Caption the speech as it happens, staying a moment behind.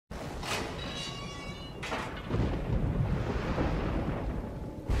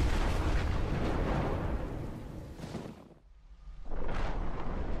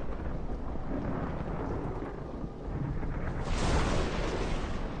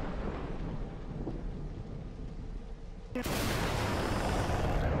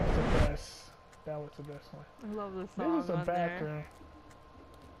the best one. I love the song This is a on there. bathroom.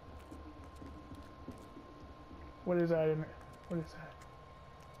 What is that in it? What is that?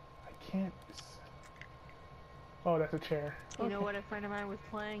 I can't. Oh, that's a chair. You know Okay. what a friend of mine was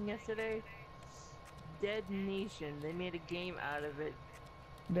playing yesterday? Dead Nation. They made a game out of it.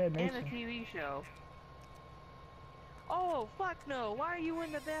 Dead And a Nation. TV show. Oh, fuck no. Why are you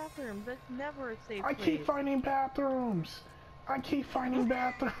in the bathroom? That's never a safe I keep place. finding bathrooms. I keep finding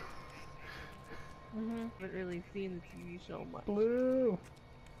bathrooms. Haven't really seen the TV show much. Blue.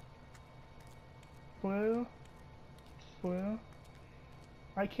 Blue. Blue.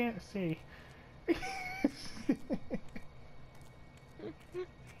 I can't see.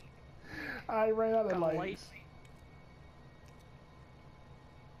 I ran out of lights.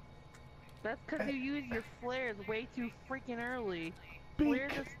 That's because you use your flares way too freaking early.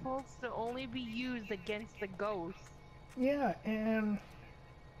 Flares are supposed to only be used against the ghosts. Yeah, and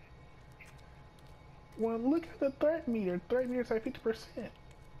well, look at the threat meter. Threat meter is at 50%.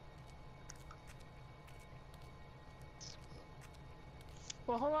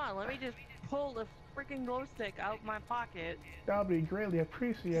 Well, hold on. Let me just pull the freaking glow stick out my pocket. That would be greatly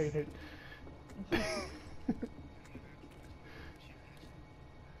appreciated.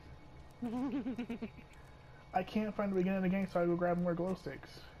 I can't find the beginning of the game, so I go grab more glow sticks.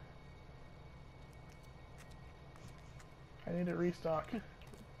 I need to restock.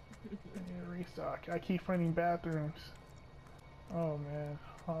 I keep finding bathrooms. Oh man,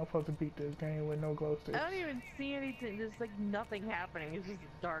 I'm supposed to beat this game with no glow sticks. I don't even see anything. There's like nothing happening. It's just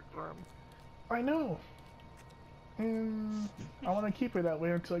a dark room. I know. And I want to keep it that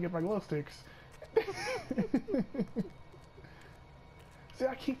way until I get my glow sticks. See,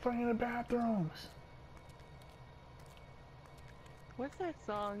 I keep finding the bathrooms. What's that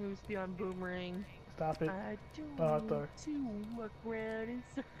song used to be on Boomerang? Stop it. I don't need to walk around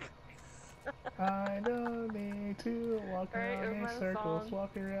in circles. I don't need to walk around in circles,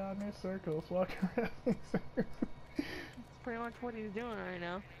 walk around in circles, walk around in circles. That's pretty much what he's doing right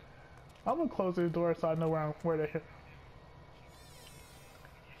now. I'm gonna close this door so I know where to hit.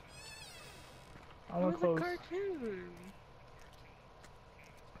 I'm gonna close. It was a cartoon.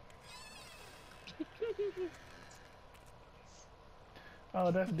 Oh,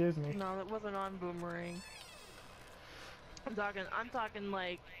 that's Disney. No, that wasn't on Boomerang. I'm talking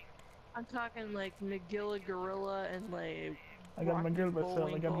like Magilla Gorilla and like. I got a Magilla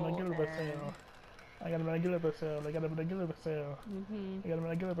Basel. I got a Magilla Basel. I got a Magilla Basel. I got a Magilla Basel. I got a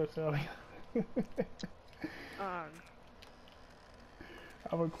Magilla Basel.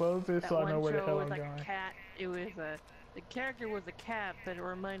 I'm gonna close this so I know where the hell I'm going. Cat. It was a. The character was a cat, but it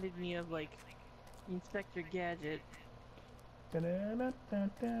reminded me of like Inspector Gadget. Top No,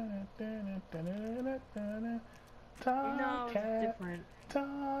 cat. it's different.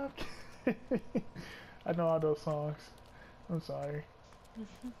 Top. I know all those songs. I'm sorry.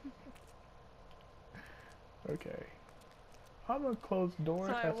 Okay. I'm gonna close the door.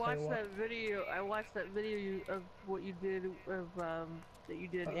 So I watched that video. I watched that video of what you did of that you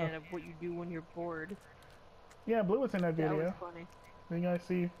did and of what you do when you're bored. Yeah, Blue was in that video. That was funny. Did you guys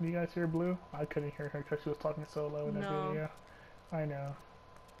see? Did you guys hear Blue? I couldn't hear her because she was talking so low in that video. I know.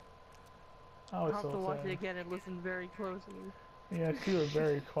 I'll have to watch it again and listen very closely. Yeah, she was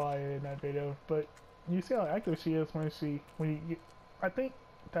very quiet in that video, but you see how active she is when you. I think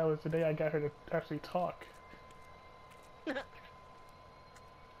that was the day I got her to actually talk.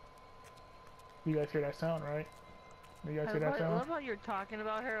 You guys hear that sound, right? You guys hear that sound? I love how you're talking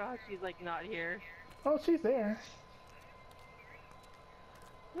about her, how she's like not here. Oh, she's there.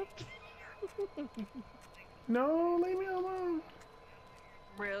 No, leave me alone.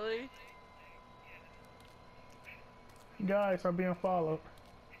 Really? Guys, I'm being followed.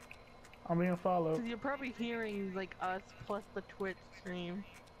 I'm being followed. Cause you're probably hearing like us plus the Twitch stream.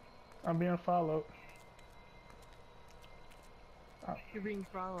 I'm being followed. You're being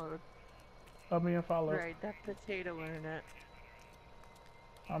followed. I'm being followed. Right, that potato internet.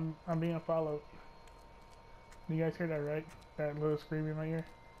 I'm being followed. You guys hear that, right? That little scream in my ear?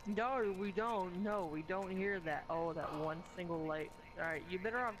 No, we don't. No, we don't hear that. Oh, that one single light. Alright, you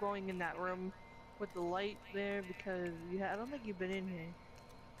better off going in that room with the light there because I don't think you've been in here.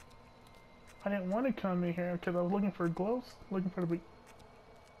 I didn't want to come in here because I was looking for glows, looking for the.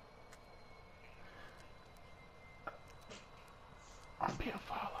 I'm being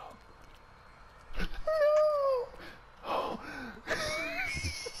followed. No! Oh.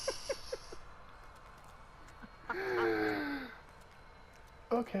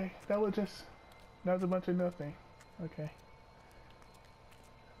 Okay, that was a bunch of nothing. Okay.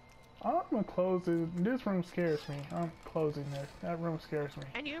 I'm gonna close it. This room scares me. I'm closing this. That room scares me.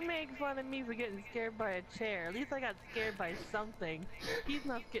 And you make fun of me for getting scared by a chair. At least I got scared by something. He's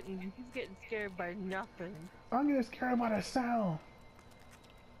getting scared by nothing. I'm getting scared by the sound.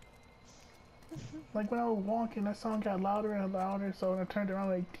 Like when I was walking, that song got louder and louder, so when I turned around,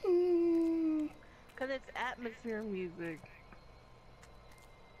 like, ding. Cause it's atmosphere music.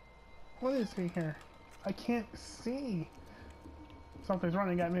 What is in here? I can't see. Something's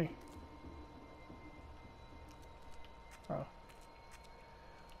running at me. Oh.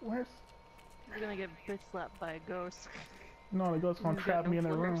 Where's... You're gonna get bitch slapped by a ghost. No, the ghost's gonna trap me in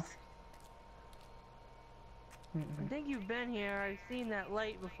a room. I think you've been here. I've seen that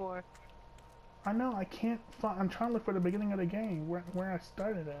light before. I know, I can't find... I'm trying to look for the beginning of the game, where I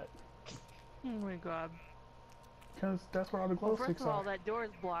started at. Oh my god. Because that's where all the glow sticks are. First of all, that door is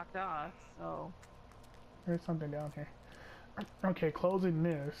blocked off, so... There's something down here. Okay, closing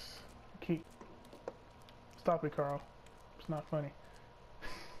this. Keep... Stop it, Carl. It's not funny.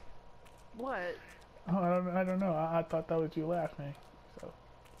 What? Oh, I don't know. I thought that was you laughing. So,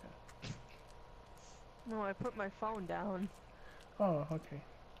 yeah. No, I put my phone down. Oh, okay.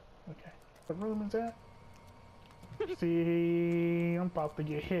 Okay. What room is that? See, I'm about to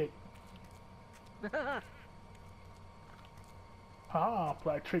get hit. Ah,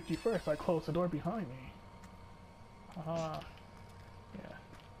 but I tricked you first. I closed the door behind me. Ah, yeah.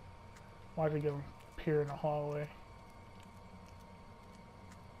 Watch it get him appear in the hallway.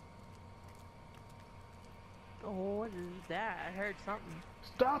 Oh, what is that? I heard something.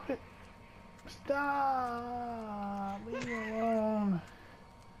 Stop it! Stop! Leave me alone.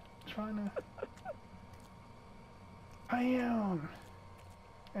 I'm trying to... I am!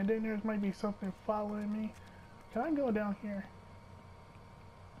 And then there might be something following me. Can I go down here?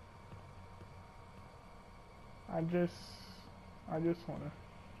 I just wanna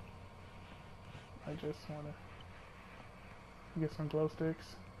get some glow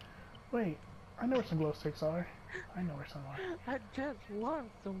sticks. Wait, I know where some glow sticks are. I know where some are. I just want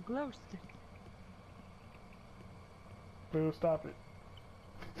some glow sticks. Boo, stop it.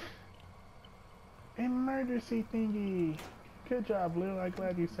 Emergency thingy! Good job, Blue. I'm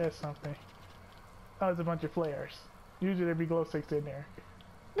glad you said something. That was a bunch of flares. Usually there'd be glow sticks in there.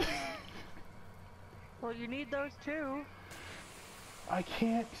 Well, you need those too. I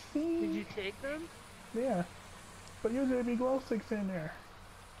can't see. Did you take them? Yeah. But usually there'd be glow sticks in there.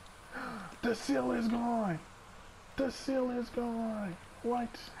 The seal is gone! The seal is gone! What?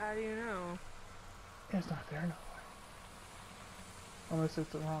 How do you know? It's not there no more. Unless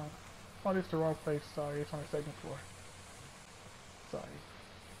it's the wrong... Oh, it's the wrong place. Sorry, it's on the second floor. Sorry.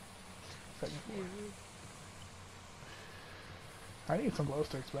 Second floor. I need some glow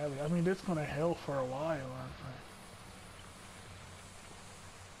sticks badly. I mean, this is gonna hell for a while.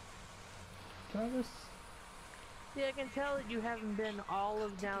 Can I just... Yeah, I can tell that you haven't been all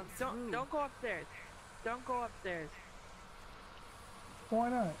of down. Don't go upstairs. Don't go upstairs. Why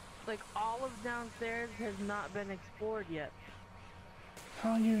not? Like all of downstairs has not been explored yet.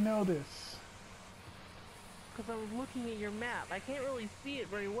 How do you know this? Because I was looking at your map. I can't really see it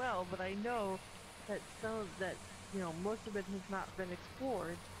very well, but I know that most of it has not been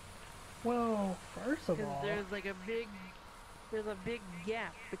explored. Well, first of all... There's like a big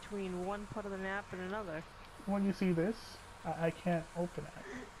gap between one part of the map and another. When you see this, I can't open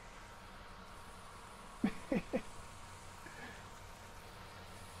it.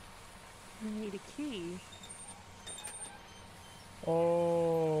 You need a key.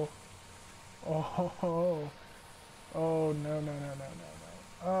 Oh. Oh. Oh, no, no, no, no, no,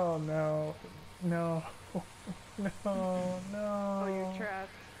 no. Oh, no. No. No, no. Oh, you're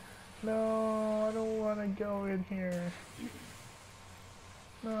trapped. No, I don't want to go in here.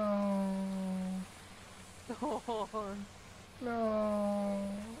 No. Oh, No.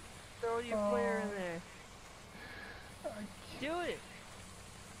 throw your flare in there. Do it.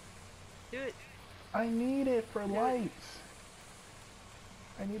 Do it. I need it for lights.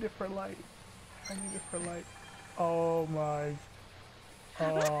 I need it for light. I need it for light. Oh my.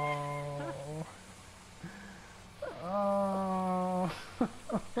 Oh. Oh.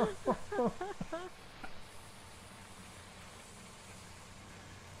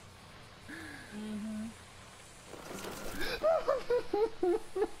 Mm-hmm.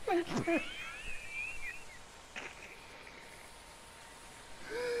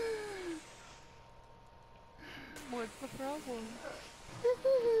 What's the problem?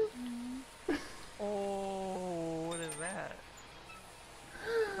 Oh, what is that?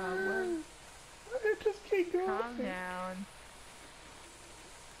 Problem? It just keep going. Calm down.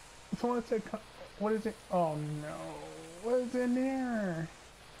 Someone said, what is it? Oh no. What is in there?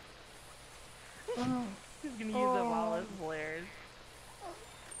 He's gonna use up all his flares.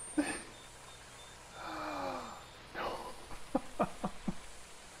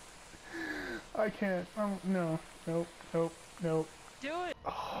 I can't. No. Nope. Nope. Nope. Do it!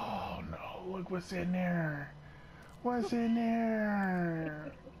 Oh no! Look what's in there. What's in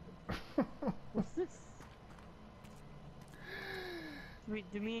there? What's this?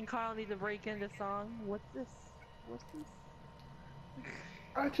 Do me and Carl need to break into song? What's this? What's this?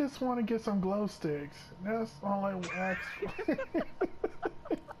 I just want to get some glow sticks. That's all I ask for.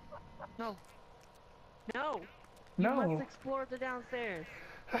 No. No! You No. must explore the downstairs.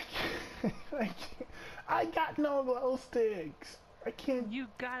 I got no glow sticks. I can't. You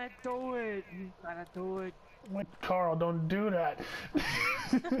gotta do it. You gotta do it. Wait, Carl, don't do that.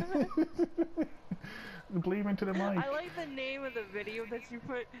 Bleed into the mic. I like the name of the video that you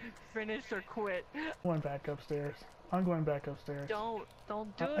put, finish or quit. I'm going back upstairs. I'm going back upstairs. Don't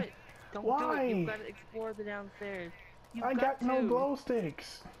do it. Don't Why? do it. You gotta explore the downstairs. I got no glow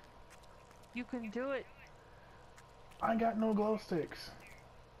sticks. You can do it. I got no glow sticks.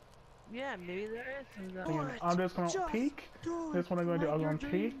 Yeah, maybe there is some. I'm just gonna peek. That's what I'm gonna do. I'm gonna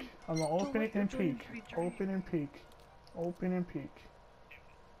peek. I'm gonna open it and peek. Open and peek. Open and peek.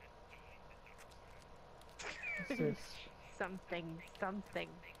 What's this? Something,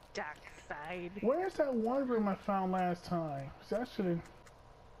 dark side. Where's that one room I found last time? See, I should've.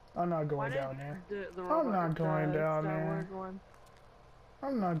 I'm not going down there. I'm not going down there.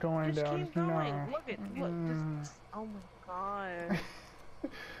 I'm not going just down. Keep going. No. Look. Just. Oh my god.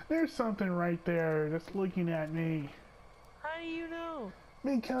 There's something right there that's looking at me. How do you know?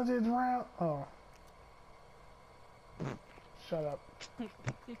 Because it's round. Oh. Shut up.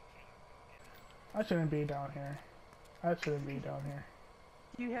 I shouldn't be down here. I shouldn't be down here.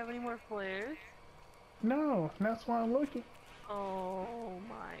 Do you have any more flares? No, that's why I'm looking. Oh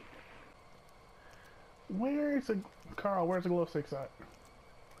my god. Where's the Carl? Where's the glow sticks at?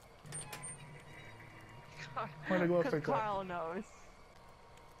 Where the glow sticks at? Carl knows.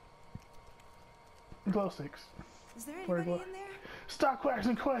 Glow sticks. Is there anybody in there? Stop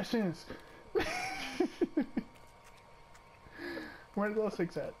asking questions. Where the glow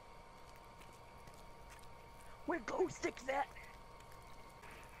sticks at? Where glow sticks at?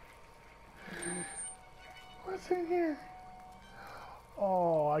 What's in here?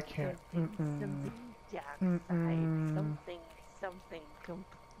 Oh, I can't. Something dark side. Something complete.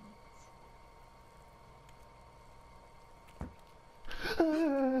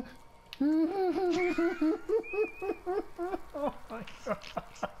 Oh my god.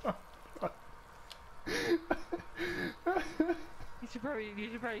 You should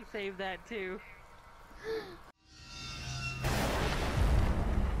probably save that too.